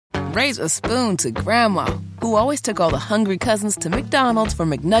Raise a spoon to Grandma, who always took all the hungry cousins to McDonald's for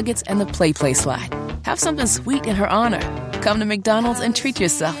McNuggets and the Play Slide. Have something sweet in her honor. Come to McDonald's and treat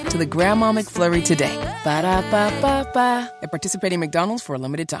yourself to the Grandma McFlurry today. Ba-da-ba-ba-ba. At participating McDonald's for a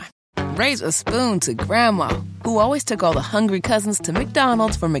limited time. Raise a spoon to Grandma, who always took all the hungry cousins to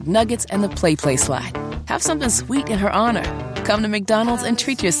McDonald's for McNuggets and the Play Slide. Have something sweet in her honor. Come to McDonald's and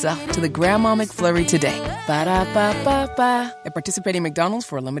treat yourself to the Grandma McFlurry today. Ba-da-ba-ba-ba. At participating McDonald's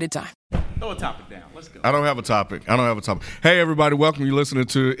for a limited time. Throw a topic down. Let's go. I don't have a topic. Hey, everybody. Welcome. You're listening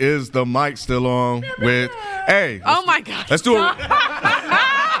to Is the Mic Still On? With, hey. Oh, my God. Let's do it.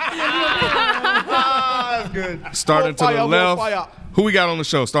 That's good. Starting to the left. Who we got on the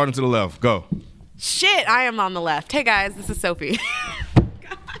show? Starting to the left. Go. Shit, I am on the left. Hey, guys. This is Sophie.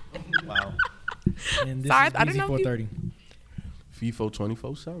 Wow. And this Sorry, is I don't know if you- 430. FIFO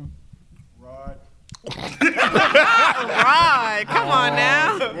 24/7. Rod, come on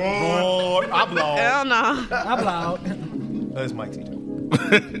now. I'm loud. Hell no. I'm loud. That's Mike T.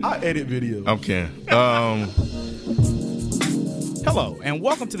 I edit videos. I'm Ken. Hello, and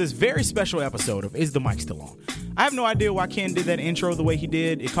welcome to this very special episode of Is the Mic Still On? I have no idea why Ken did that intro the way he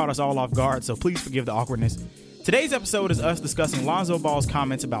did. It caught us all off guard, so please forgive the awkwardness. Today's episode is us discussing Lonzo Ball's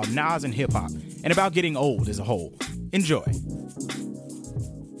comments about Nas and hip-hop, and about getting old as a whole. Enjoy.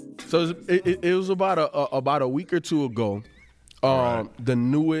 So it was about a week or two ago. The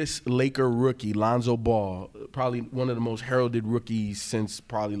newest Laker rookie, Lonzo Ball, probably one of the most heralded rookies since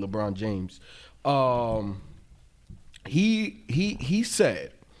probably LeBron James. He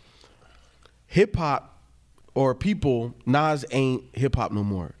said, hip hop or people, Nas ain't hip hop no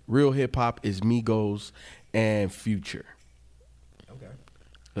more. Real hip hop is Migos and Future. Okay.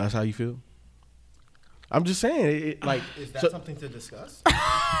 That's how you feel? I'm just saying, Is that something to discuss?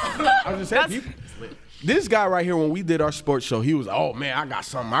 I'm just saying, this guy right here, when we did our sports show, he was, oh man, I got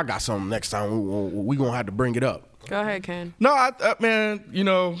something next time. We gonna have to bring it up. Go ahead, Ken. No, man, you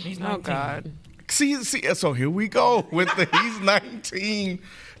know. He's Oh, 19. God. See, so here we go with the he's 19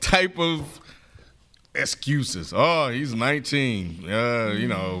 type of excuses. Oh, he's 19. You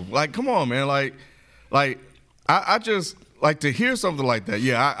know, like, come on, man. Like I just, like, to hear something like that,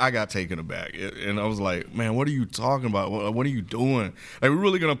 yeah, I got taken aback. And I was like, man, what are you talking about? What are you doing? Like, we're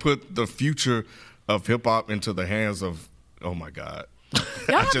really going to put the future of hip-hop into the hands of, oh, my God.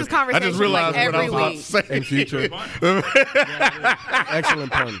 Y'all have this conversation I just realized like what I every was about to week. say. And Future.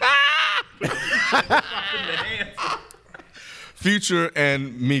 Excellent pun. Future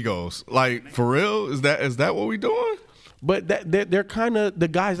and Migos. Like, for real? Is that what we doing? But they're kind of the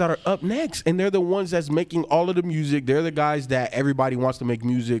guys that are up next, and they're the ones that's making all of the music. They're the guys that everybody wants to make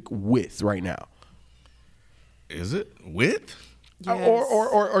music with right now. Is it? With? Yes.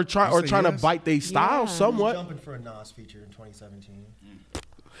 Or trying to yes? bite their style Yeah. somewhat. Jumping for a Nas feature in 2017.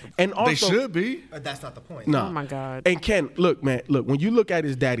 And also, They should be. That's not the point. No. Oh, my God. And Ken, look, man, when you look at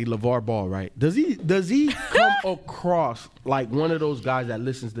his daddy, LeVar Ball, right? Does he come across like one of those guys that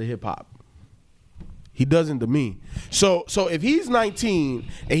listens to hip hop? He doesn't to me. So if he's 19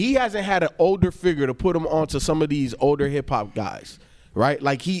 and he hasn't had an older figure to put him onto some of these older hip hop guys, right?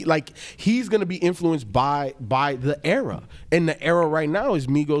 He's gonna be influenced by the era, and the era right now is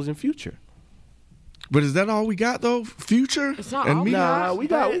Migos and Future. But is that all we got though? Future? It's not and all we Migos?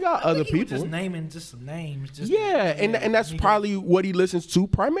 Nah, we got other He was people. just naming just some names. Just Yeah, and that's probably what he listens to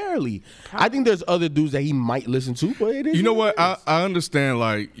primarily. I think there's other dudes that he might listen to, but it is. You know what? it is. I understand.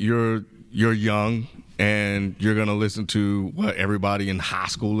 Like, you're young and you're gonna listen to what everybody in high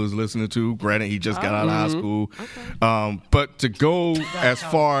school is listening to. Granted, he just got out of high school. But to go as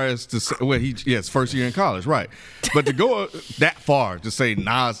far as to say, well, it's first year in college, right? But to go that far to say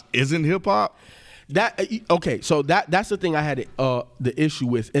Nas isn't hip hop. So that's the thing I had the issue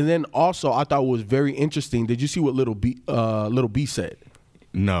with, and then also I thought it was very interesting. Did you see what Little B said?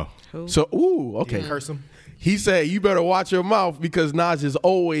 No. So okay. curse him. He said, "You better watch your mouth because Nas is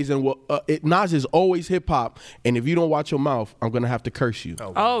always Nas is always hip hop, and if you don't watch your mouth, I'm gonna have to curse you."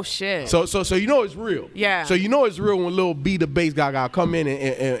 Oh, shit. So you know it's real. Yeah. So you know it's real when Lil B, the bass guy, got come in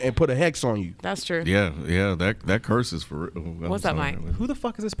and put a hex on you. That's true. Yeah. That curse is for real. What's up, Mike? Who the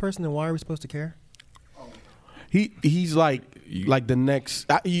fuck is this person and why are we supposed to care? He's like the next.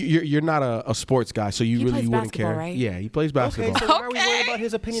 You're not a sports guy, so you He really plays wouldn't basketball, care. right? Yeah, he plays basketball. Okay, so why are we worried about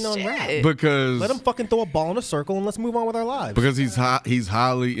his opinion on rap? Because Let him fucking throw a ball in a circle and let's move on with our lives. Because he's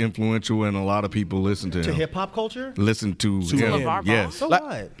highly influential and a lot of people listen to to him. hip hop culture, Listen to him. LeVar Ball? Yes. so Like,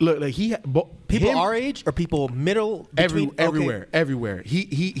 what? look, People him, our age or people middle between, everywhere.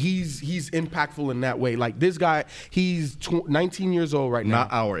 He's impactful in that way. Like this guy, he's 19 years old right now.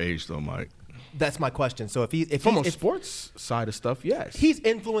 Not our age though, Mike. That's my question. So if From a sports side of stuff, yes. he's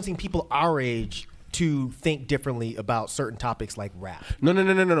influencing people our age to think differently about certain topics like rap.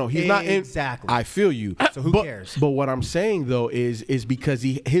 No. He's not Exactly. I feel you. So who cares? But what I'm saying though is because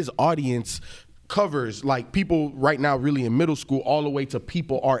his audience covers like people right now really in middle school all the way to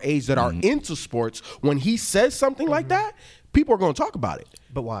people our age that are into sports. When he says something like that, people are going to talk about it.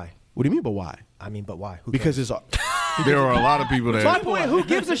 But why? What do you mean? But why? I mean, but why? Who Because cares? it's There are a lot of people That's my that point. Who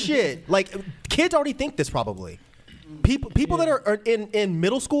gives a shit? Like, kids already think this probably. People that are in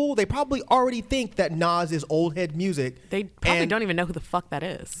middle school, they probably already think that Nas is old head music. They probably and- don't even know who the fuck that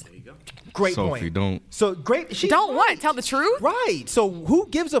is. Great Sophie, point. don't. So great. She's Don't right. what? Tell the truth? Right. So who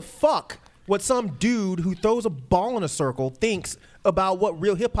gives a fuck what some dude who throws a ball in a circle thinks about what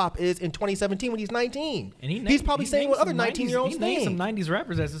real hip hop is in 2017 when he's 19? And he's probably saying named what other some 19-year-olds He named some think. 90s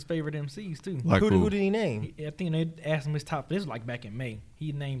rappers as his favorite MCs too. Like Who did he name? I think they asked him his top. This was like back in May.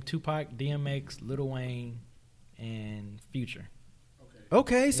 He named Tupac, DMX, Lil Wayne, and Future.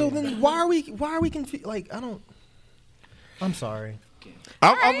 Okay, so then why are we confused? Like, I don't. I'm sorry.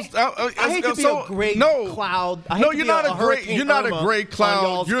 I hate to be a gray cloud. I hate No, to you're be not a gray. Hurricane You're not a Irma gray on cloud.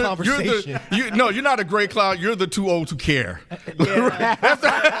 y'all's You're the. conversation. You're not a gray cloud. You're the too old to care.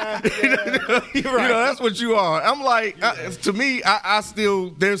 You know, that's what you are. I'm like, to me, I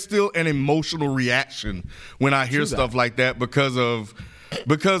still there's still an emotional reaction when I hear stuff like that because of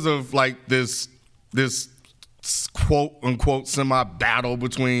like this quote unquote semi battle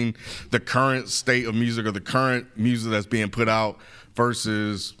between the current state of music or the current music that's being put out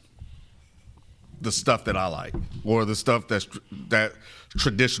versus the stuff that I like or the stuff that's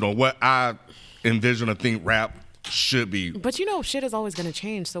traditional, what I envision or think rap should be, But you know, shit is always going to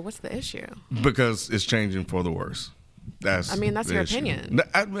change. So what's the issue? because it's changing for the worse. That's I mean, that's the your issue. opinion. No,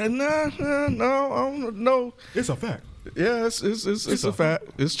 I don't know. it's a fact. Yeah, it's a fact.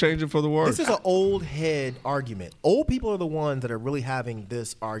 It's changing for the worse. This is an old head argument. Old people are the ones that are really having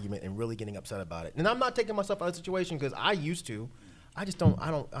this argument and really getting upset about it. And I'm not taking myself out of the situation because I used to. I just don't. I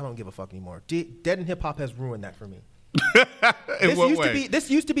don't give a fuck anymore. Dead in Hip Hop has ruined that for me. In what way?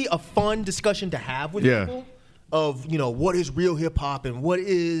 This used to be a fun discussion to have with Yeah. people. Of what is real hip hop and what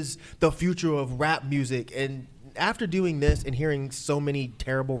is the future of rap music. And after doing this and hearing so many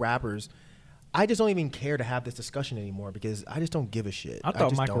terrible rappers, I just don't even care to have this discussion anymore because I just don't give a shit. I thought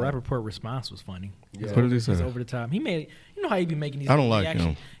just Michael don't. Rappaport's response was funny. What did he It's say? over the top. He made, you know how he be making these. I don't like reaction,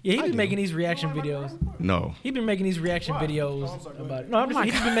 him. Yeah, he been making these reaction videos. No. He been making these reaction videos about. No, I'm just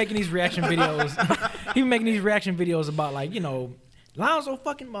saying, he's been making these reaction videos. He been making these reaction videos about like Lonzo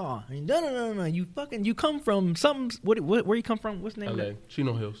fucking Ball. No. You come from something. Where you come from? What's the name of LA, that?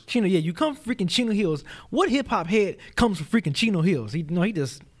 Chino Hills. Chino, yeah, you come from freaking Chino Hills. What hip hop head comes from freaking Chino Hills? He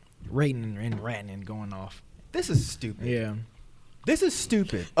just rating and ranting and going off. This is stupid. Yeah. This is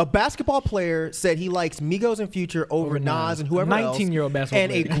stupid. A basketball player said he likes Migos and Future over Nas and whoever else. 19-year-old basketball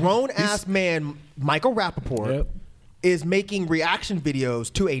and player. a grown-ass man, Michael Rappaport, Yep. is making reaction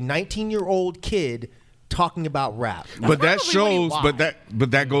videos to a 19-year-old kid talking about rap. But that probably shows, what he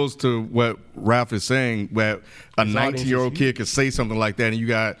but that goes to what Ralph is saying, that a 19-year-old kid could say something like that, and you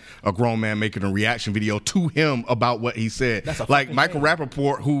got a grown man making a reaction video to him about what he said. Like Michael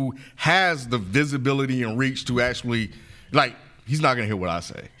Rappaport, who has the visibility and reach to actually, like, he's not gonna hear what I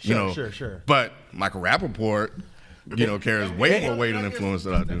say. Sure. But Michael Rappaport, carries way more weight and influence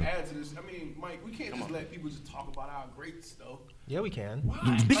than I do. Add to this, I mean, Mike, we can't just let people just talk about our great stuff. Yeah, we can.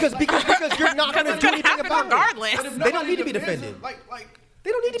 Why? Because you're not going to do anything about regardless. it. They don't need to be defended. They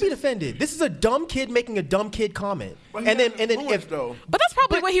don't need to be defended. This is a dumb kid making a dumb kid comment. And then if though. But that's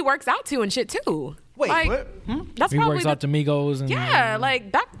probably what he works out to and shit too. Wait, like, what? That's He probably works out to Migos and yeah,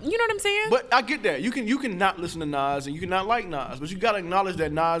 like that. You know what I'm saying? But I get that. You can not listen to Nas and you can not like Nas, but you gotta acknowledge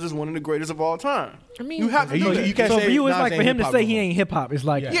that Nas is one of the greatest of all time. I mean, you have to do that. you can't So say for you, it's Nas like for ain't him to hip-hop say no he more. ain't hip hop. It's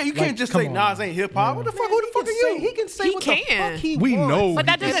like Yeah, you can't just come say on. Nas ain't hip hop. What the fuck? Who the fuck are you? He can say He what can. the fuck he We wants. know, But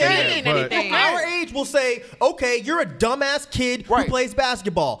that he doesn't can, mean but- anything. Our age will say, okay, you're a dumbass kid who Right. plays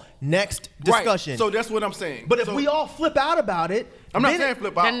basketball. Next discussion. Right. So that's what I'm saying. But if So- we all flip out about it, I'm not then saying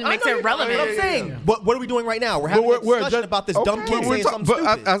flip out. Then it makes it relevant. I'm saying, what are we doing right now? We're having a discussion about this dumb kid saying something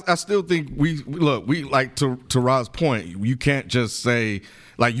but stupid. I still think we like to Rod's point. You can't just say,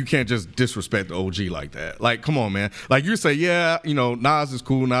 like, you can't just disrespect the OG like that. Like, come on, man. Like, you say, yeah, Nas is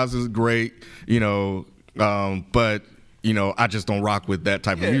cool, Nas is great, but I just don't rock with that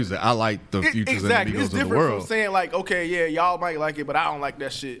type of music. I like the Futures exactly. and the It's Migos of the different from world. saying like, okay, yeah, y'all might like it, but I don't like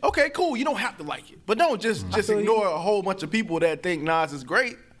that shit. Okay, cool. You don't have to like it, but don't just ignore a whole bunch of people that think Nas is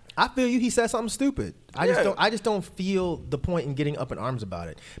great. I feel you. He said something stupid. I just don't feel the point in getting up in arms about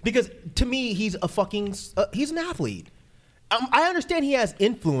it because to me he's a fucking he's an athlete. I understand he has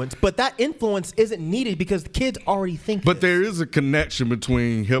influence, but that influence isn't needed because the kids already think. But this. there is a connection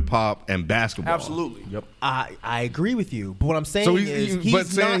between hip hop and basketball. Absolutely. Yep. I agree with you, but what I'm saying So is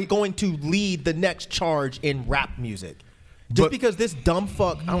he's not going to lead the next charge in rap music. Just because this dumb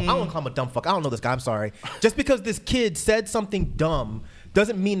fuck, I don't want to call him a dumb fuck. I don't know this guy. I'm sorry. Just because this kid said something dumb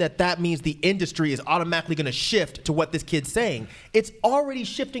doesn't mean that means the industry is automatically going to shift to what this kid's saying. It's already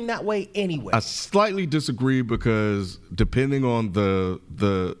shifting that way anyway. I slightly disagree because depending on the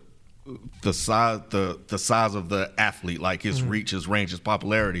size of the athlete, like his reach, his range, his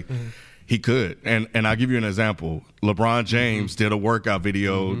popularity, he could. And I'll give you an example. LeBron James did a workout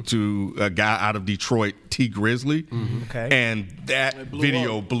video to a guy out of Detroit, T Grizzly, and that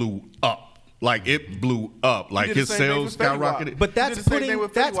video blew up. Like it blew up. Like his sales skyrocketed. But that's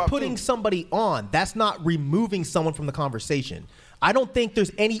putting somebody on. That's not removing someone from the conversation. I don't think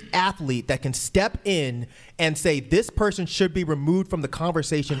there's any athlete that can step in and say this person should be removed from the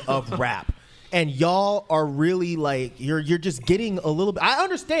conversation of rap. And y'all are really like you're just getting a little bit. I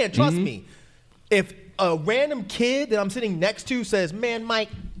understand. Trust me. If a random kid that I'm sitting next to says, "Man, Mike,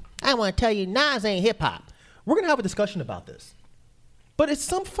 I want to tell you, Nas ain't hip hop," we're gonna have a discussion about this. But it's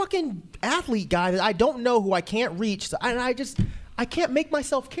some fucking athlete guy that I don't know who I can't reach. So I can't make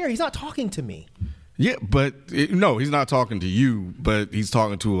myself care. He's not talking to me. Yeah, but no, he's not talking to you, but he's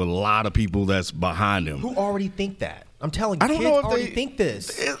talking to a lot of people that's behind him. Who already think that? I'm telling you, I don't kids know if already they think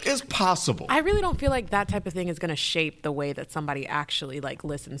this. It's possible. I really don't feel like that type of thing is going to shape the way that somebody actually like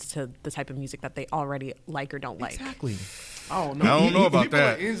listens to the type of music that they already like or don't like. Exactly. I don't know. I don't know about People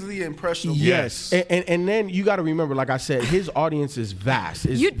that. are easily impressionable. Yes. And then you got to remember, like I said, his audience is vast.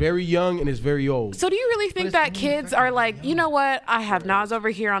 It's very young and it's very old. So do you really think that kids are like, you know what? I have Nas over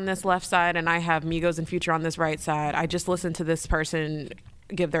here on this left side and I have Migos and Future on this right side. I just listen to this person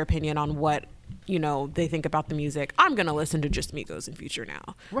give their opinion on what, you know, they think about the music. I'm going to listen to just Migos and Future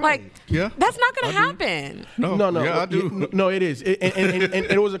now. Right. Like, Yeah. that's not going to happen. No. Yeah, I do. No, it is. And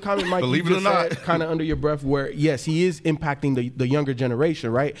it was a comment, Mike, Believe you it or just not. said kind of under your breath where, yes, he is impacting the younger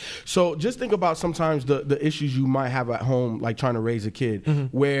generation, right? So just think about sometimes the issues you might have at home, like trying to raise a kid,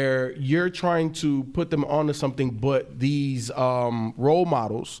 where you're trying to put them onto something, but these role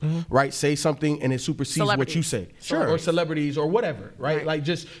models, right, say something and it supersedes what you say. Sure. Or celebrities or whatever, right? Like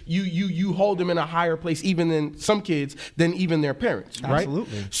just you hold them in a higher place, even than some kids, than even their parents, right?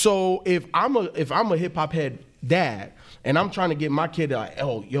 Absolutely. So if I'm a hip hop head dad and I'm trying to get my kid to like,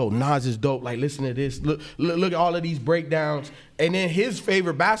 oh, yo, Nas is dope. Like, listen to this. Look at all of these breakdowns. And then his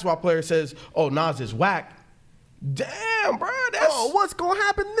favorite basketball player says, oh, Nas is whack. Damn, bro. What's gonna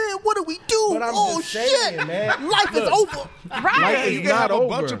happen then? What do we do? But I'm just saying, man. Life is over. Life is You can not have a over.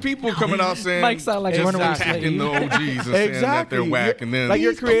 bunch of people coming out saying, Mike sound like a runaway attacking slave. the OGs and saying that they're whack, and then Like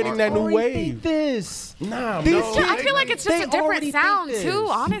you're creating that new Already wave. think this. Nah, These bro. kids- I feel like it's just They a different already think sound this. too,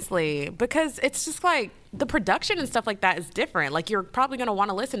 honestly, because it's just like the production and stuff like that is different. Like you're probably going to want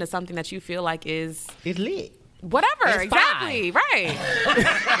to listen to something that you feel like is It's lit. whatever. It's Exactly. Right.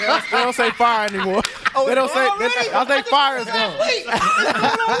 They don't say fire anymore. They don't say. I think fire is gone.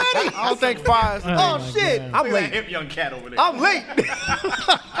 I don't think fire is gone. Oh shit! I'm late. Hip young cat over there. I'm late.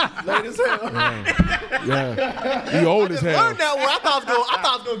 Late as hell. Yeah. You old as hell. Learned that one. I thought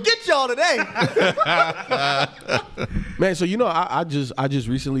I was gonna get y'all today. Man, so you know, I just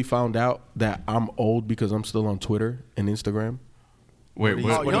recently found out that I'm old because I'm still on Twitter and Instagram. wait,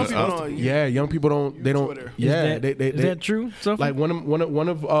 Oh, young people don't. Yeah, young people don't. They don't. Twitter. Yeah, Is that true, Sophie? Like one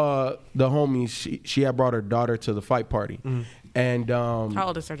of the homies, she had brought her daughter to the fight party, and How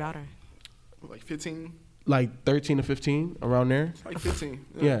old is her daughter? Like 15. like 13 to 15 around there. Like 15.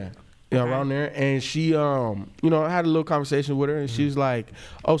 Yeah. Yeah, around there. And she, you know, I had a little conversation with her, and she was like,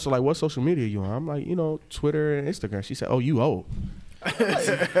 oh, so, like, what social media you on? I'm like, you know, Twitter and Instagram. She said, oh, you old.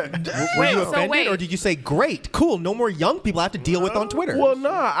 Were you offended, or did you say, "Great, cool, no more young people I have to deal with on Twitter"? Well,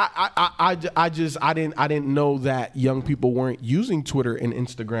 no, I didn't know that young people weren't using Twitter and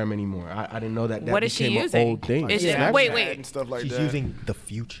Instagram anymore. I didn't know that What is she became an using? old thing. Is she- Snapchat, wait. And stuff like She's that. using the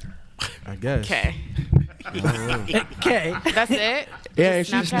future. I guess. Okay. Okay. That's it? Yeah, and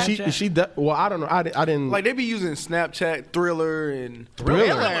Snapchat? she well, I don't know. I didn't Like they be using Snapchat, Thriller, and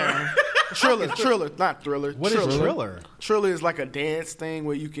Thriller. Triller, not Thriller. What is Triller? Triller is like a dance thing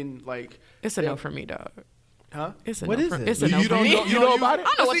where you can like, It's a no for me, dog. huh? It's a What no is for, it? It's a no You for don't me. know- You know about it?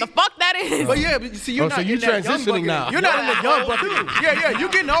 I don't know what the fuck that is. But yeah, but see, you're Oh, not so you in that young transitioning bucket. now. You're not in the young bucket. Yeah, you're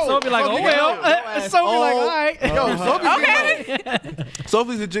getting old. So be like, Sophie oh getting well. old. So be like, all right. Yo, Sophie's Okay. getting old.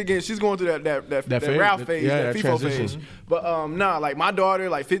 Sophie's legit getting. She's going through that phase, Ralph phase, yeah, that that FIFO transition. phase. But nah, like my daughter,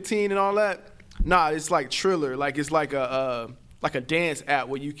 like 15 and all that. Nah, it's like Triller. Like it's like a dance app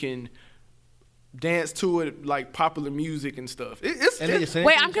where you can dance to it like popular music and stuff. It's And they just sing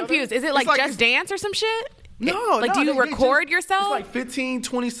Wait, to I'm each other? confused. Is it like like Just it's- Dance or some shit? No, Like, do you record yourself? It's like 15,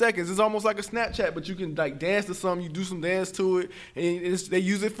 20 seconds. It's almost like a Snapchat, but you can like dance to something. You do some dance to it, and they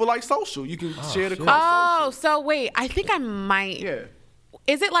use it for like social. You can share the across Oh, so wait, I think I might. social. Yeah.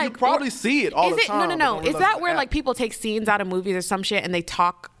 Is it like You probably see it all is the it, time, No, but no. don't Is realize that it's where an like app. people take scenes out of movies or some shit and they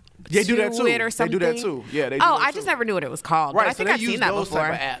talk? They do that to too. It or They something? do that too. Yeah, they do Oh, that I too. just never knew what it was called. Right, But I so think they I've use seen that those before.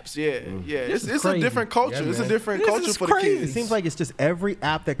 type of apps. Yeah, yeah. It's a crazy. different culture. Yeah, It's a man. different This culture is for the crazy. kids. It seems like it's just every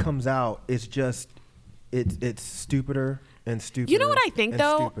app that comes out is just it's stupider and stupider. You know what I think and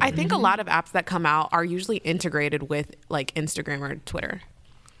though? stupider. I think a lot of apps that come out are usually integrated with like Instagram or Twitter.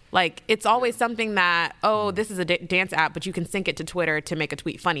 Like it's always something that this is a dance app, but you can sync it to Twitter to make a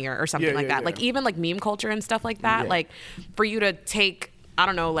tweet funnier or something Yeah, like yeah, that. yeah. Like even like meme culture and stuff like that. Yeah. Like for you to take I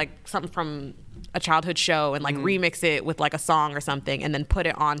don't know like something from a childhood show and like remix it with like a song or something and then put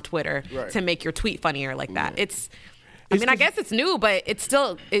it on Twitter Right. to make your tweet funnier like that. I mean, I guess it's new, but it's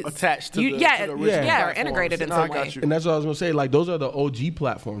still Attached to the yeah, original yeah, or platforms. integrated in No, some I got way. you. And that's what I was gonna say. Like those are the OG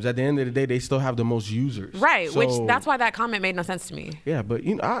platforms. At the end of the day, they still have the most users. Right, which So- that's why that comment made no sense to me. Yeah, but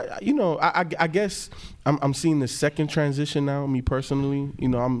I guess I'm seeing the second transition now. Me personally,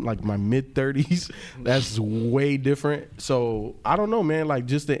 I'm like my mid 30s. That's way different. So I don't know, man. Like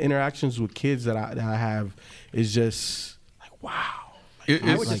just the interactions with kids that I have is just like wow.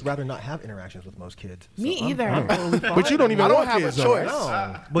 I would just rather not have interactions with most kids. So Me I'm- either. I'm totally fine. But you don't even I don't want have kids, a though, choice.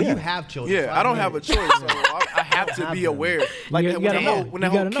 right? No, but you have children. so Yeah, I don't get have a it. choice, so I have to be aware. Like You when gotta the know. whole, when the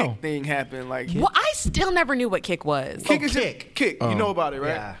You whole gotta kick know. thing happened, like Well, I still never knew what Kick was. kick is Kick. kick. You know about it, right?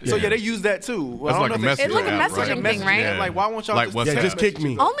 Yeah. So Yeah. yeah, they use that too. Well, That's I like don't a know if messaging It's like a app, messaging right? thing, right? Yeah. Like, why won't y'all Like just WhatsApp. Yeah, just kick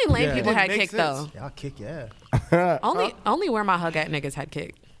me. Only lame Yeah. people It had makes Kick sense. though. Yeah, I'll kick. Yeah. Only where my hug at niggas had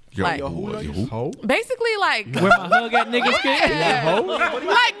Kick. Yo, Like, who? Ho? basically, like Where my hug at niggas Kick?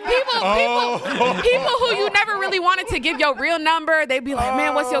 like people who you never really wanted to give your real number. They'd be like,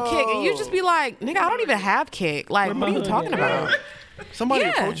 "Man, what's your Kick?" And you just be like, "Nigga, I don't even have Kick. Like, what are you talking about?" Somebody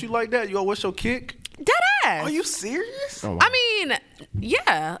Yeah. approach you like that? Yo, what's your kick? Dead ass. Are you serious? Oh, wow. I mean,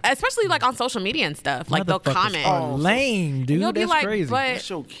 yeah, especially like on social media and stuff. Like they'll Motherfuckers comment. are lame, dude. You'll be That's like, crazy. but What's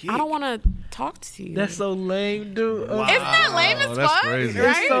your Kick? I don't want to talk to you. That's so lame, dude. Oh, Isn't that lame as that's fuck? crazy.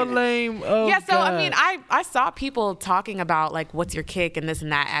 Right? it's so lame. Oh, Yeah, so I God. mean, I saw people talking about like, what's your Kick and this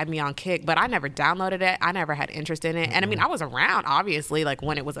and that, add me on Kick, but I never downloaded it. I never had interest in it. And I mean, I was around obviously like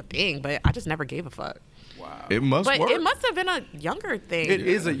when it was a thing, but I just never gave a fuck. It must But work. it must have been a younger thing. It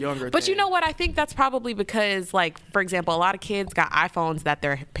is a younger But thing. you know what? I think that's probably because, like, for example, a lot of kids got iPhones that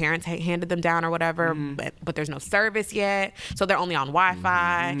their parents handed them down or whatever, but there's no service yet, so they're only on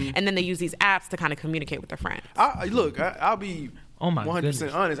Wi-Fi, and then they use these apps to kind of communicate with their friends. I'll be Oh my 100%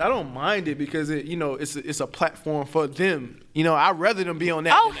 goodness. honest. I don't mind it because it's a platform for them. I'd rather them be on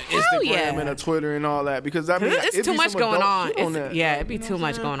that Oh, than an hell Instagram yeah. and a Twitter and all that because I mean It's it'd too be much some going adult on. shit on that. Yeah, Like, it'd be too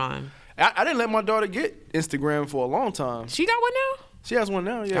much going on. I didn't let my daughter get Instagram for a long time. She got one now? She has one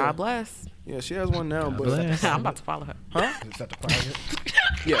now. Yeah. God bless. Yeah, she has one now. But bless. I'm about to follow her. Is that the private?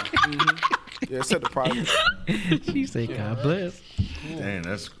 yeah, yeah, set the private. She said, "God bless." Dang,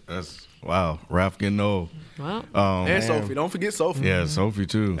 that's wow. Ralph getting old. Well, And Sophie, don't forget Sophie. Yeah, Sophie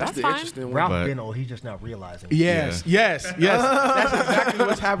too. That's the fine. interesting one. Ralph But- been old. He's just not realizing. Yes. That's exactly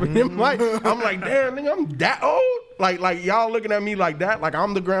what's happening. I'm like, damn, nigga, I'm that old. Like y'all looking at me like that. Like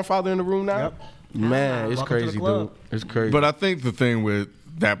I'm the grandfather in the room now. Yep. Man, it's Welcome to the crazy, club. dude. It's crazy. But I think the thing with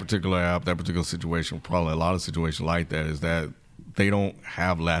that particular app, that particular situation, probably a lot of situations like that, is that they don't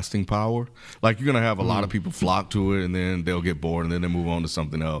have lasting power. Like you're gonna have a lot of people flock to it, and then they'll get bored, and then they move on to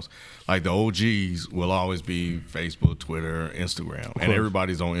something else. Like the OGs will always be Facebook, Twitter, Instagram, and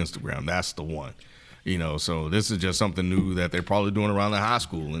everybody's on Instagram. That's the one. So this is just something new that they're probably doing around the high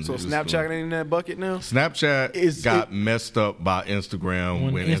school. And So it's Snapchat ain't in that bucket now. Snapchat got messed up by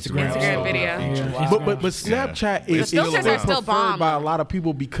Instagram when Instagram Instagram started video. featuring. But Snapchat is The filters are still preferred bomb. by a lot of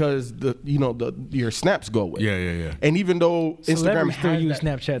people because your snaps go away. Yeah. And even though Instagram Celebrities still has use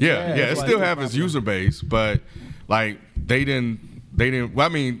that, Snapchat. Yeah, it that's still why- have its user base, but like they didn't. Well, I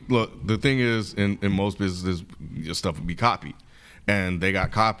mean, look, the thing is, in most businesses, your stuff would be copied, and they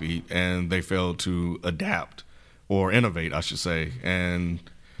got copied, and they failed to adapt or innovate, I should say. And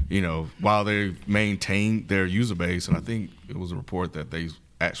while they maintained their user base, and I think it was a report that they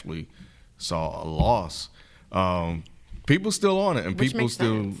actually saw a loss. People still on it, and Which people makes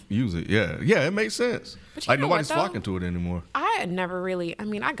still sense. use it. Yeah, it makes sense. But you Like know nobody's what, though? flocking to it anymore. I had never really. I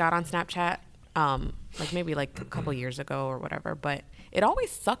mean, I got on Snapchat, maybe a couple years ago or whatever, but it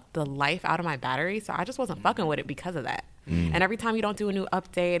always sucked the life out of my battery, so I just wasn't fucking with it because of that. And every time you don't do a new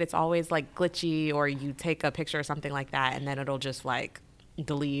update, it's always like glitchy, or you take a picture or something like that, and then it'll just like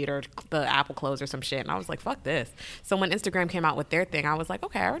delete or the Apple close or some shit. And I was like, fuck this. So when Instagram came out with their thing, I was like,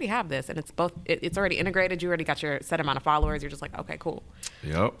 okay, I already have this. And it's both, it's already integrated. You already got your set amount of followers. You're just like, okay, cool.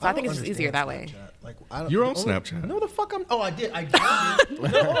 Yep. So I think it's just easier that way. Like, You're on Snapchat. No, the fuck I'm. Oh, I did. I joined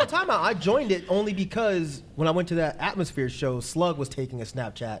it. No, hold on, time out. I joined it only because when I went to that Atmosphere show, Slug was taking a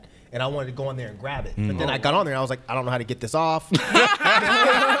Snapchat, and I wanted to go on there and grab it. But then I got on there, and I was like, I don't know how to get this off.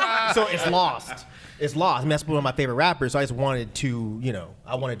 So it's lost. It's lost. I mean, that's one of my favorite rappers, so I just wanted to,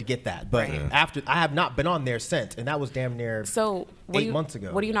 I wanted to get that. But after, I have not been on there since, and that was damn near 8 months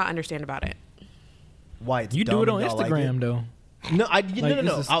ago. What do you not understand about it? Why it's You dumb do it and on y'all like Instagram it? though. No, I it's was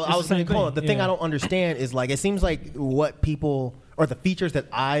the going same to call it. thing. The thing Yeah. I don't understand is like it seems like what people or the features that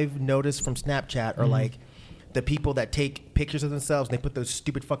I've noticed from Snapchat are like the people that take pictures of themselves and they put those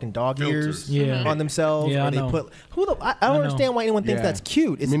stupid fucking dog Filters. ears on themselves, Yeah, or I they know. put I don't know. understand why anyone thinks Yeah. that's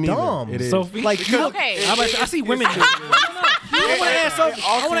cute. It's Me neither. dumb. It is. Sophie? Like you look, Okay. I see women do it. I want to ask Sophie.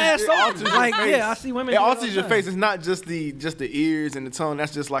 I want to ask Sophie. Like, yeah, I see women. It do alters all your the face. time. It's not just the ears and the tongue.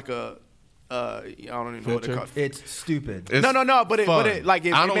 That's just like a I don't even know what they Filter? call it. it's stupid. It's No, but fun. it like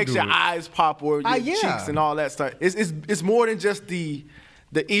it I don't makes do your it. eyes pop or your Yeah. cheeks and all that stuff. It's more than just the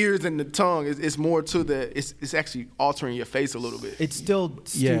ears and the tongue. It's more to it's actually altering your face a little bit. It's still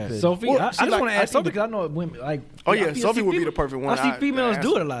Yeah. stupid. Sophie, Well, I see, just like, want to I ask think Sophie because I know women like. Oh, yeah, I see Sophie would be female- the perfect one. I see females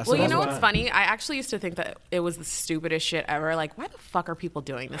do it a lot. So Well, you that's know why- what's funny? I actually used to think that it was the stupidest shit ever. Like, why the fuck are people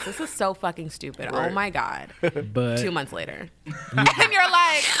doing this? This is so fucking stupid. Oh my God. But 2 months later. And you're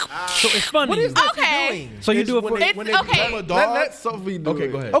like, so it's funny. what is that Okay. you're doing? So you do it for It's okay. Let Sophie do Okay,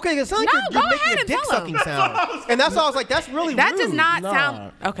 it. go ahead. Okay, it sounds like No, you're go making ahead a and dick tell sucking him. sound, and that's why I was like, that's really That rude. does not Nah.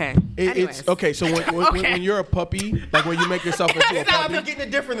 sound okay. It's Anyways. okay. So when you're a puppy, like when you make yourself into a I'm puppy, getting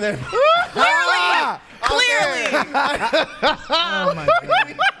it different than. Clearly. Oh my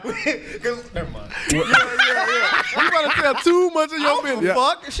God. Never mind. You gotta tell too much of your business.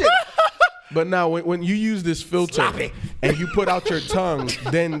 Fuck shit. but now when you use this filter and you put out your tongue,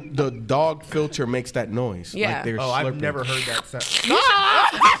 then the dog filter makes that noise. Yeah. Like they're Oh, I've slurping. never heard that sound.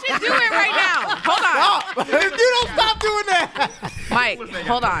 You should do it right now. Hold on. If you don't stop doing that, Mike,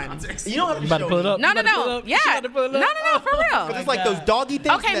 hold on. you don't have to You about to show pull it me. up? No, You no, about to pull it no. up? Yeah. You about to pull it No, up? no, for real. It's like those doggy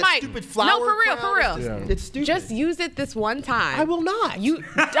things. Okay, that Mike. Stupid No, flower for real, for crowns. real. It's stupid. Just use it this one time. I will not. You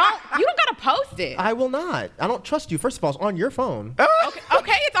don't gotta post it. I will not. I don't trust you. First of all, it's on your phone.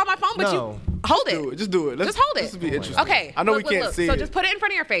 Okay, it's on my phone, but No. you hold it. Do it. Just do it. Just hold it. This would be interesting. Okay. I know look, we can't look. see So it. just put it in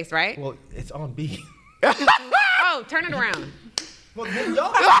front of your face, right? Well, it's on B. Oh, turn it around. Well, then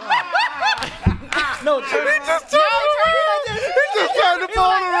y'all- No, turn it. No, turn it. Just turn the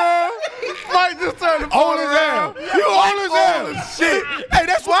phone around. Mike just turn the phone around. You own his ass. Shit. Hey,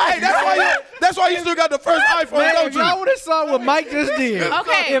 that's why. That's why you still got the first iPhone, Man, don't if you? y'all would have saw what Mike just did.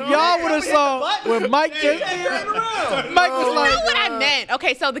 Okay. If y'all would have saw what Mike just did, Mike was You know like, what I meant.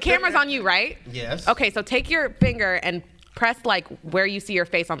 Okay, so the camera's on you, right? Yes. Okay, so take your finger and press like where you see your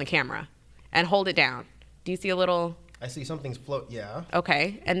face on the camera and hold it down. Do you see a little? I see something's float. Yeah.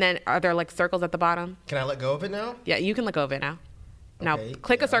 Okay, and then are there like circles at the bottom? Can I let go of it now? Yeah, you can let go of it now. Now Okay,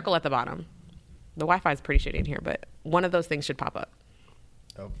 click yeah. a circle at the bottom. The Wi-Fi is pretty shitty in here, but one of those things should pop up.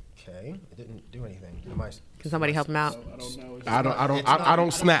 Okay. It didn't do anything. Am I- Can somebody help him out? I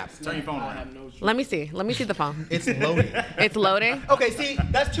don't snap. Turn your phone on. Let me see. Let me see the phone. It's loading. It's loading. Okay, see,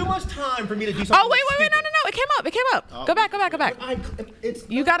 that's too much time for me to do something. Oh wait, no. It came up. It came up. Go back. It's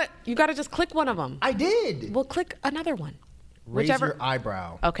You gotta just click one of them. I did. Well, click another one. Raise Whichever. your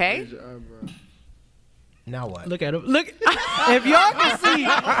eyebrow. Okay. Now what? look at him. Look, if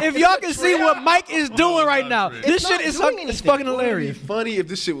y'all can see what Mike is doing right now. This not shit is doing it's anything. fucking It'd be hilarious. funny if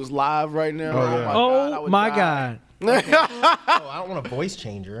this shit was live right now. yeah. I Oh would my die. God. Oh, I don't want a voice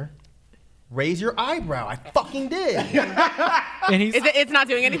changer. Raise your eyebrow. I fucking did. And he's It's not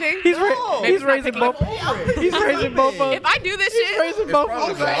doing anything. he's it's not raising picking both. up. He's raising both of If I do this shit, raising both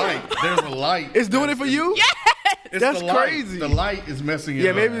of There's a light. There's a light. It's doing it for you? yes. It's That's the light. crazy. The light is messing it Yeah,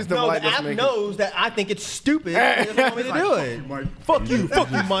 up. maybe it's the No, light the that's app making knows that I think it's stupid. And doesn't want me to do it. Fuck you,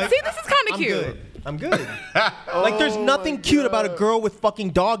 Mike. See, this is kind of I'm cute. good. I'm good. Like, there's nothing cute about a girl with fucking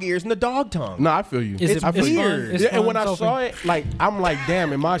dog ears and a dog tongue. No, I feel you. It's I feel you. weird. It's Yeah, and fun, when I Sophie. saw it, like I'm like,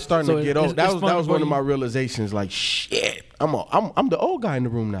 damn, am I starting So to get it's- old? That it's was fun one for of my you. realizations. Like, shit, I'm the old guy in the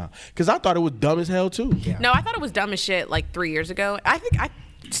room now because I thought it was dumb as hell too. Yeah. No, I thought it was dumb as shit like 3 years ago. I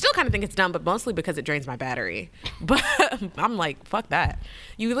still kind of think it's dumb, but mostly because it drains my battery. But I'm like, fuck that.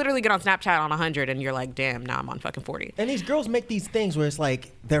 You literally get on Snapchat on 100 and you're like, damn, now I'm on fucking 40. And these girls make these things where it's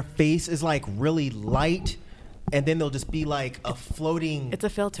like their face is like really light and then they'll just be like a floating. It's a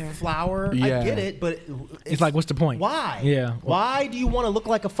filter. Flower. Yeah. I get it, but It's like, what's the point? Why? Yeah. Why do you want to look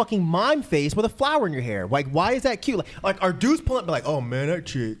like a fucking mime face with a flower in your hair? Like, why is that cute? Like are dudes pulling up like, oh man, that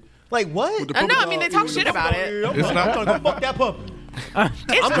chick. Like what? No, I mean they talk shit about it. I'm trying to fuck that puppy. I'm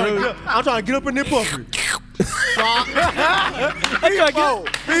trying to get up in there puppy.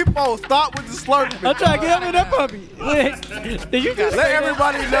 People, stop with the slurping. I'm trying to get up in that puppy. Did you just Let say that?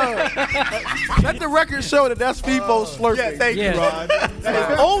 everybody know. Let the record show that that's FIFO slurping. Yeah, thank you, Rod.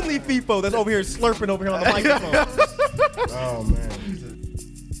 That is only FIFO that's over here slurping over here on the microphone. Oh man.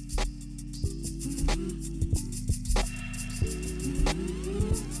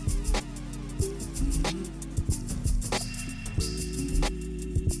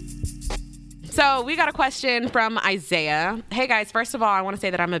 So we got a question from Isaiah. Hey guys, first of all, I want to say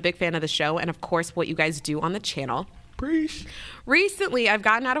that I'm a big fan of the show and of course what you guys do on the channel. Preach. Recently, I've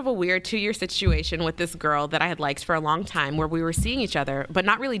gotten out of a weird 2-year situation with this girl that I had liked for a long time where we were seeing each other, but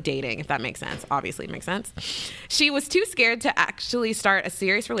not really dating, if that makes sense. Obviously, it makes sense. She was too scared to actually start a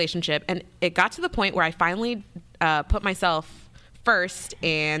serious relationship, and it got to the point where I finally put myself first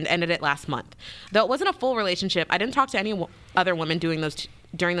and ended it last month. Though it wasn't a full relationship, I didn't talk to any other women during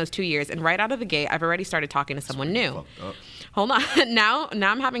those 2 years, and right out of the gate, I've already started talking to someone new. Hold on. Now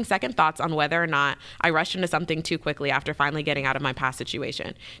I'm having second thoughts on whether or not I rushed into something too quickly after finally getting out of my past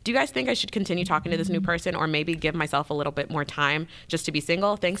situation. Do you guys think I should continue talking to this new person or maybe give myself a little bit more time just to be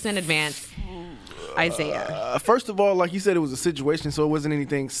single? Thanks in advance, Isaiah. First of all, like you said, it was a situation, so it wasn't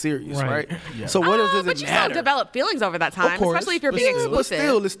anything serious, right? Yeah. So what does But it you matter? still develop feelings over that time, course, especially if you're but being still. But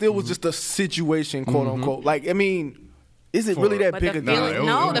exclusive. it still was just a situation, quote unquote. Like, I mean, is it really that But big the a deal? feelings, it was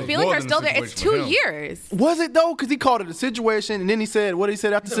no, the more feelings are than a still there. It's situation 2 for him. years. Was it though? Because he called it a situation, and then he said, what he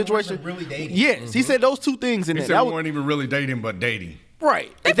said after the situation? weren't really dating. Yes, he said those two things in He there. said That we was weren't even really dating, but dating. right.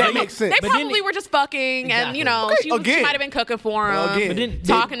 If that makes sense. They probably were just fucking, and you know, Okay, she again. might have been cooking for him, Again. But then-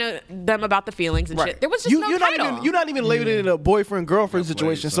 talking to them about the feelings and shit. There was just no you're title. Not even labeling it a boyfriend girlfriend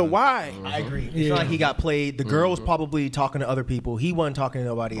situation. So son. why? I agree. It's not like he got played. The girl was probably talking to other people. He wasn't talking to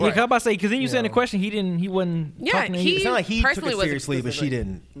nobody. Yeah, 'cause I'm about to say, because then you said in the question he wasn't Yeah, talking to he- you. It's not like he took personally it was seriously, but she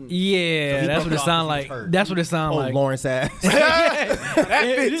didn't. Yeah, he that's broke what it it off sounded 'cause like. he was hurt. That's what it sounded Oh, like. Lawrence ass.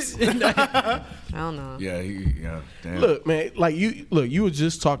 That fits. I don't know. Yeah, damn. Look, man, like you were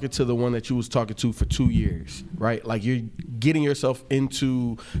just talking to the one that you was talking to for 2 years, right? Like you're getting yourself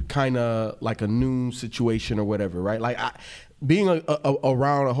into kind of like a new situation or whatever, right? Like being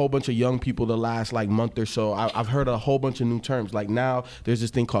around a whole bunch of young people the last like month or so, I've heard a whole bunch of new terms. Like now there's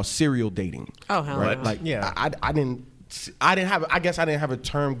this thing called serial dating. Oh, hell right? no. Like Yeah. I didn't have. I guess I didn't have a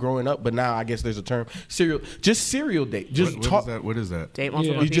term growing up, but now I guess there's a term. Serial date. Just What talk. is that? What is that? Date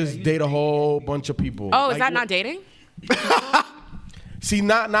multiple You people. just date a whole bunch of people. Oh, is Like, that not dating? See,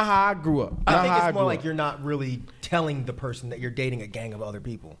 not how I grew up. I Not think how it's more grew like up. you're not really telling the person that you're dating a gang of other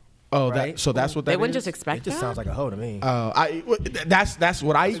people. Oh, right? so that's what that They wouldn't is? just expect It just that? sounds like a hoe to me. That's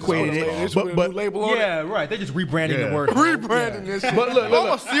what I equated it. But label on it. Yeah, right. They're just rebranding Yeah. the word. Rebranding this shit. But look,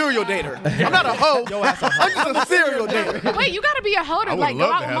 I'm a serial dater. I'm not a hoe. I'm just a serial dater. Wait, you got to be a hoe to would like go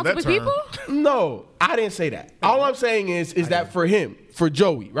love out to with have that multiple term. people? no, I didn't say that. All I'm saying is that for him, for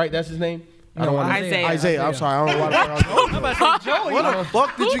Joey, right? That's his name. I don't No, want Isaiah. Isaiah. I'm sorry. I don't know why. I'm about to say, Joey. What the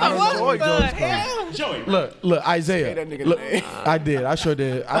fuck did you get? Look, Isaiah. that nigga Look, name. I did. I sure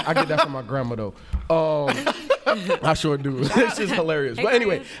did. I get that from my grandma though. I sure do. This is hilarious. But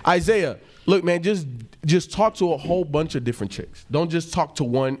anyway, Isaiah, look, man, just talk to a whole bunch of different chicks. Don't just talk to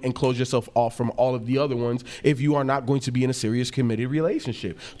one and close yourself off from all of the other ones if you are not going to be in a serious committed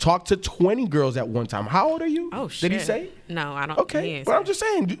relationship. Talk to 20 girls at one time. How old are you? Oh, shit. Did he say? No, I don't. he Okay, ain't but I'm say. just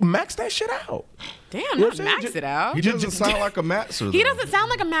saying, max that shit out. Damn, You know not what I'm saying? max Just- it out. He doesn't sound like a maxer. He though. doesn't sound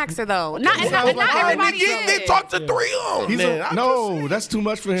like a maxer though. Not Sounds like, everybody nigga, is. they talk to 3 of them. He's man. no, that's too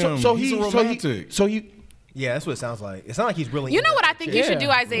much for him. So he's a he, romantic. so he. Yeah, that's what it sounds like. It sounds like he's really. You know what I think you should do,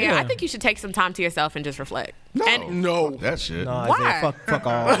 Yeah, Isaiah? yeah. I think you should take some time to yourself and just reflect. No, And No. that shit. No, Why? Isaiah, fuck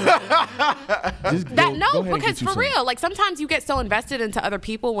all. Just that go no, ahead and because get you for some. real, like sometimes you get so invested into other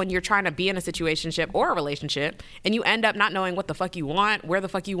people when you're trying to be in a situationship or a relationship, and you end up not knowing what the fuck you want, where the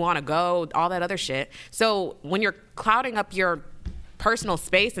fuck you want to go, all that other shit. So when you're clouding up your personal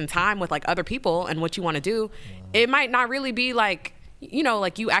space and time with like other people and what you want to do, it might not really be like, you know,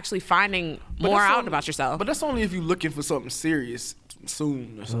 like you actually finding more that's out only- about yourself. But that's only if you're looking for something serious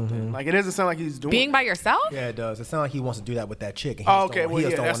soon or something. Like, it doesn't sound like he's doing Being by yourself? Yeah, it does. It sounds like he wants to do that with that chick. And Oh, just okay, don't, well, he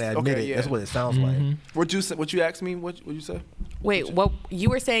just yeah, don't want to that's- admit okay, it. yeah. That's what it sounds like. What you asked me? What you say? Wait, what you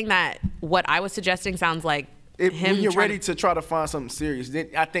were saying that what I was suggesting sounds like him When you're trying ready to try to find something serious, then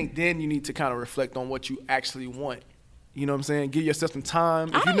I think then you need to kind of reflect on what you actually want. You know what I'm saying? Give yourself some time.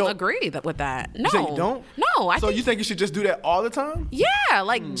 I If you don't know, agree with that. No, say you don't? No, No, So you think you should just do that all the time? Yeah,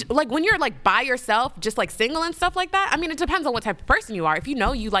 like when you're like by yourself, just like single and stuff like that. I mean, it depends on what type of person you are. If you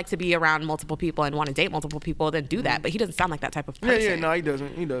know you like to be around multiple people and want to date multiple people, then do that. But he doesn't sound like that type of person. Yeah, no, he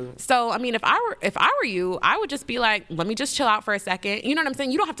doesn't. So I mean, if I were you, I would just be like, let me just chill out for a second. You know what I'm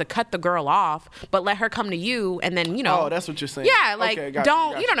saying? You don't have to cut the girl off, but let her come to you, and then Oh, that's what you're saying. Yeah, like Okay, you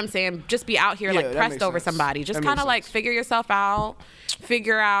know what I'm saying? Just be out here Yeah, like that pressed makes over sense. somebody. Just That kind of makes like sense. figure yourself out,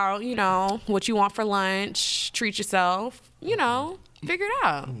 figure out what you want for lunch, treat yourself. Figure it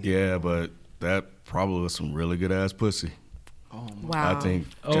out. Yeah, but that probably was some really good ass pussy. Wow. I think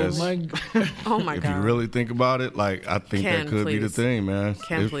Oh just my God. Oh my if God. you really think about it, like I think Ken, that could be the please. thing, man.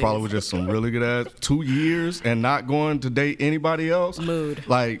 Ken, It probably please. was just some really good ass 2 years and not going to date anybody else. Mood.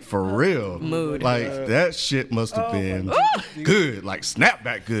 Like for real. Mood. Like that shit must have been good, like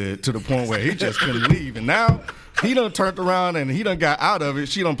snapback good to the point where he just couldn't leave. And now he done turned around and he done got out of it.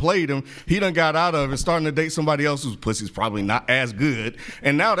 She done played him. He done got out of it, starting to date somebody else whose pussy's probably not as good.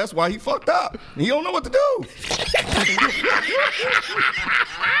 And now that's why he fucked up. He don't know what to do.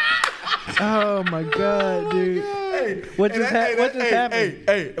 Oh my God, dude. What just happened?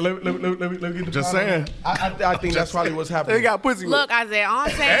 Hey, let me get the Just final saying. one. I think that's probably what's happening. they got pussy. Look, Isaiah, all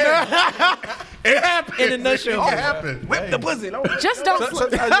I'm saying It happened. In a nutshell. It happened. Whip the pussy. just don't.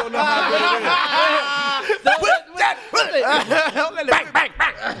 Sometimes you don't know how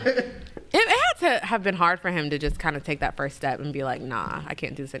It had to have been hard for him to just kind of take that first step and be like, nah, I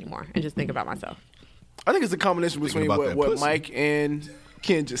can't do this anymore, and just think about myself. I think it's a combination between about what, that what pussy. Mike and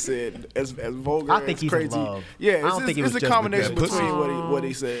Ken just said, as vulgar, I think as he's in crazy. love. Yeah, I don't think it was it's a just combination with that between what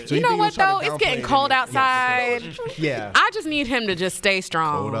he said. So You you know think he what was trying though? to It's getting downplay cold it? outside. Yeah. I just need him to just stay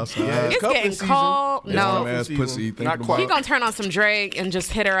strong. Cold outside. Yeah. It's Cuffing getting season. cold. Warm No, ass pussy. Not Thinking quite. he about gonna turn on some Drake and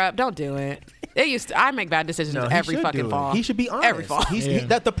just hit her up. Don't do it. I make bad decisions No, he every should fucking do it. fall. He should be honest. Every fall.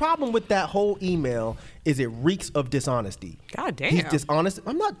 The problem with that whole email is it reeks of dishonesty. God damn. He's dishonest.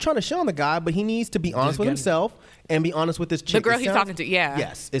 I'm not trying to shit on the guy, but he needs to be honest with himself and be honest with this chick. girl It he's sounds- talking to, yeah.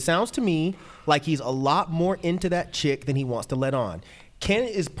 Yes. It sounds to me like he's a lot more into that chick than he wants to let on. Ken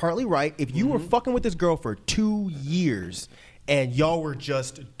is partly right. If you were fucking with this girl for 2 years and y'all were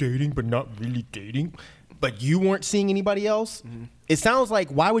just dating but not really dating, but you weren't seeing anybody else, it sounds like,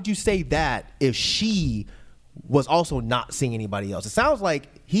 why would you say that if she was also not seeing anybody else? It sounds like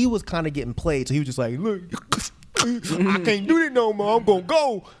he was kind of getting played, so he was just like, look, I can't do it no more, I'm gonna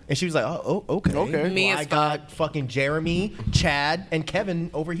go. And she was like, oh, okay. Okay. Me Well, as I got fucking Jeremy, Chad, and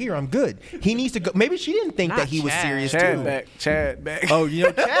Kevin over here. I'm good. He needs to go. Maybe she didn't think Not that he was Chad. serious too. Chad back. Oh,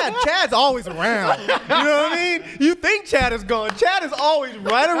 Chad's always around. You know what I mean? You think Chad is gone. Chad is always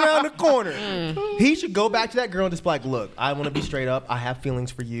right around the corner. He should go back to that girl and just be like, look, I want to be straight up. I have feelings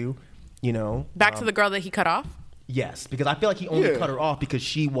for you. Back to the girl that he cut off. Yes, because I feel like he only Yeah. cut her off because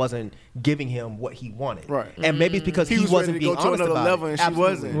she wasn't giving him what he wanted. Right. And maybe it's because He he was wasn't ready to being go to honest another about level it. and she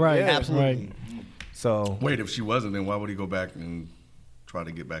Absolutely. wasn't. Right, Yeah. Absolutely. right. So Wait, if she wasn't, then why would he go back and try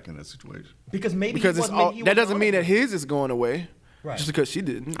to get back in that situation? because maybe Because he it's wasn't- all, maybe he that wasn't doesn't mean that honest with his is going away. Right. Just because she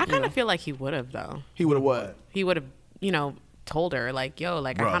didn't. I kind of feel like he would have though. He would have what? He would have, told her like, yo,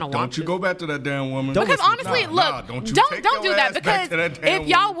 like I Bruh, kind of want. don't you go back to that damn woman. Don't Because listen. honestly, Nah, look, don't you don't take do your that ass back because to that damn if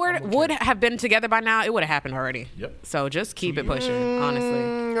y'all woman. would have been together by now, it would have happened already. Yep. So just keep it pushing, honestly.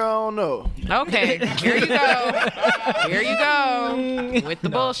 I don't know. Okay, here you go. Here you go with the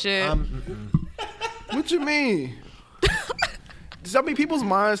bullshit. What you mean? I mean, people's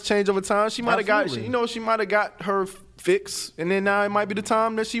minds change over time. She might have got, Absolutely. she might have got her fix, and then now it might be the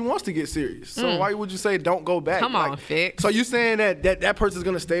time that she wants to get serious. So why would you say don't go back? Come on, fix. So you saying that person's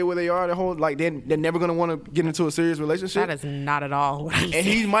gonna stay where they are? The whole they're never gonna want to get into a serious relationship, That is not at all what I'm and saying.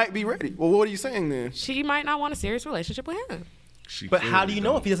 he might be ready. Well, what are you saying then? She might not want a serious relationship with him. But how do you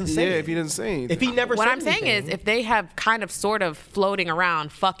know if he doesn't say Yeah, it? if he doesn't say anything. If he never What said I'm saying anything. is, if they have kind of sort of floating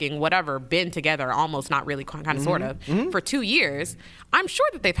around, fucking, whatever, been together, almost not really, kind of sort of, for 2 years, I'm sure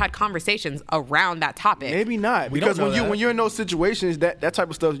that they've had conversations around that topic. Maybe not, We because don't know when that. you're in those situations, that type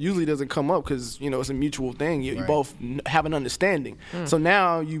of stuff usually doesn't come up because it's a mutual thing. You both have an understanding. So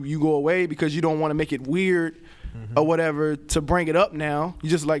now you go away because you don't want to make it weird or whatever to bring it up. Now you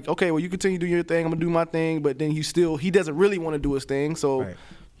just like, okay, well, you continue to do your thing, I'm gonna do my thing, but then he doesn't really want to do his thing. So Right.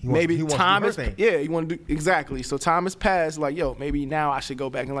 He wants- maybe he wants to do time her is thing. you want to do exactly. So time has passed. Like, yo, maybe now I should go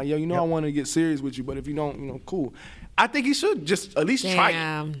back and like, yo, I want to get serious with you, but if you don't, cool. I think he should just at least try it.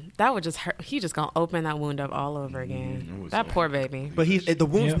 Damn, that would just hurt. He just gonna open that wound up all over again. That poor baby. But the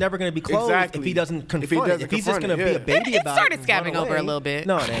wound's never going to be closed if he doesn't confront it. If he's just going to be a baby It about started it. scabbing over a little bit.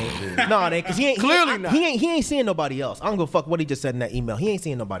 No, it ain't. No, it ain't. Because he ain't Clearly not. He ain't seeing nobody else. I don't go fuck what he just said in that email. He ain't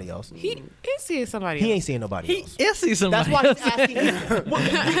seeing nobody else. He is seeing somebody. He else. ain't seeing nobody else. Is he That's somebody? why he's asking.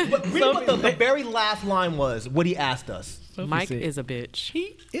 Read what the very last line was. What he asked us. Mike is a bitch.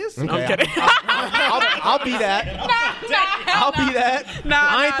 He is. Okay, I'm kidding. I'll be that. I'll be that.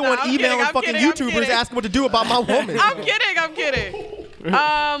 I ain't throwing email and fucking YouTubers asking what to do about my woman. I'm kidding.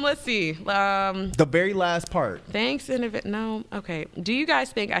 Let's see. The very last part. Thanks in advance. No. Okay. Do you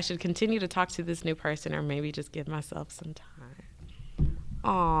guys think I should continue to talk to this new person or maybe just give myself some time?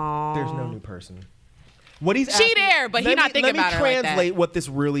 Aww. There's no new person. What he's She there, but he not thinking about her Let me like that. translate what this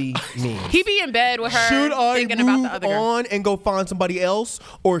really means. He be in bed with her, Should I thinking about move the other girl. on and go find somebody else,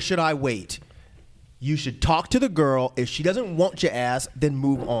 or should I wait? You should talk to the girl. If she doesn't want your ass, then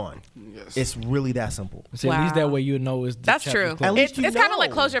move on. Yes. It's really that simple. See, at least that way you know is. That's true. At least you It's kind of know. like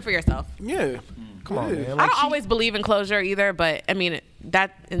closure for yourself. Yeah. Come on, man. I Like, don't always believe in closure either, but I mean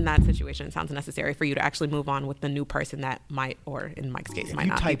that in that situation it sounds necessary for you to actually move on with the new person that might, or in Mike's case, might you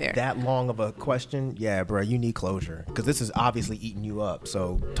not be type there. that long of a question, yeah, bro, you need closure because this is obviously eating you up.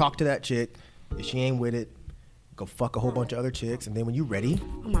 So talk to that chick. If she ain't with it, go fuck a whole bunch of other chicks, and then when you're ready,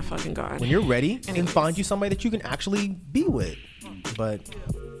 Oh my fucking god! when you're ready, then Anyways. find you somebody that you can actually be with. But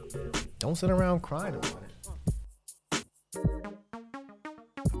don't sit around crying about it.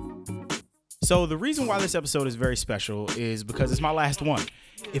 So the reason why this episode is very special is because it's my last one.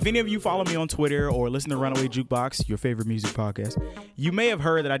 If any of you follow me on Twitter or listen to Runaway Jukebox, your favorite music podcast, you may have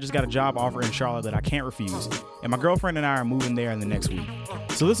heard that I just got a job offer in Charlotte that I can't refuse, and my girlfriend and I are moving there in the next week.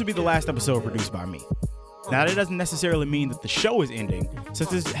 So this will be the last episode produced by me. Now, that doesn't necessarily mean that the show is ending. Since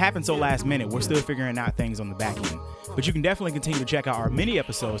this happened so last minute, we're still figuring out things on the back end. But you can definitely continue to check out our mini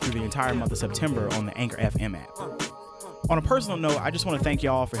episodes through the entire month of September on the Anchor FM app. On a personal note, I just want to thank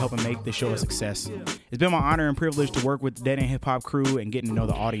y'all for helping make this show a success. It's been my honor and privilege to work with the Dead End Hip Hop crew and getting to know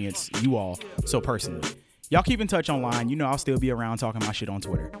the audience, you all, so personally. Y'all keep in touch online. You know I'll still be around talking my shit on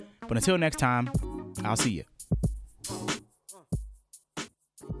Twitter. But until next time, I'll see you.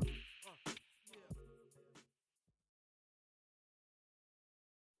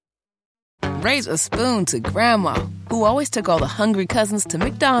 Raise a spoon to Grandma, who always took all the hungry cousins to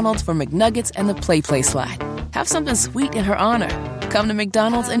McDonald's for McNuggets and the Play Slide. Have something sweet in her honor. Come to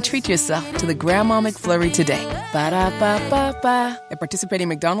McDonald's and treat yourself to the Grandma McFlurry today. Ba-da-ba-ba-ba. At participating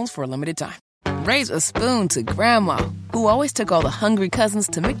McDonald's for a limited time. Raise a spoon to Grandma, who always took all the hungry cousins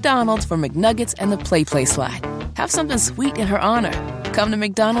to McDonald's for McNuggets and the Play Slide. Have something sweet in her honor. Come to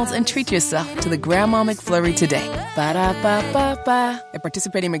McDonald's and treat yourself to the Grandma McFlurry today. Ba-da-ba-ba-ba. At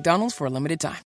participating McDonald's for a limited time.